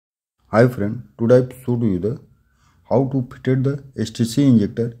Hi friend, today I showed you the how to fit the STC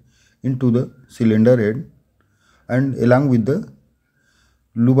injector into the cylinder head and along with the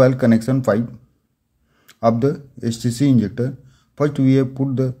lube oil connection pipe of the STC injector. First we have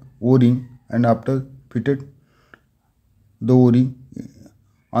put the O-ring and after fitted the O-ring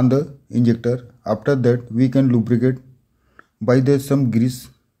on the injector. After that we can lubricate by the some grease,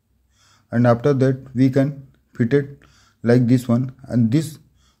 and after that we can fit it like this one, and this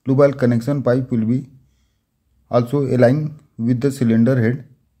lube oil connection pipe will be also aligned with the cylinder head.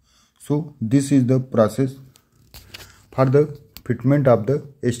 So this is the process for the fitment of the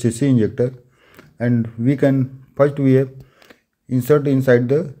STC injector, and we can first we have insert inside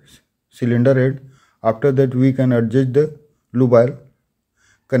the cylinder head. After that we can adjust the lube oil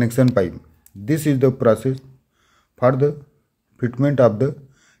connection pipe. This is the process for the fitment of the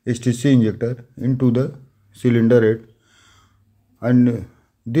STC injector into the cylinder head, and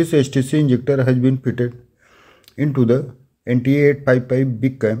this STC injector has been fitted into the NTA855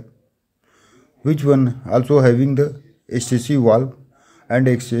 big cam, which one also having the STC valve and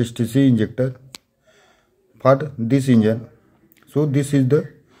STC injector for this engine. So this is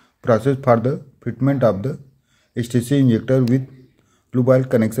the process for the fitment of the STC injector with lube oil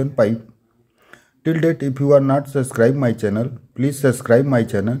connection pipe. Till date, if you are not subscribed my channel, please subscribe my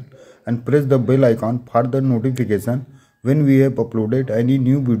channel and press the bell icon for the notification when we have uploaded any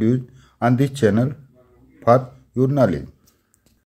new videos on this channel for your knowledge.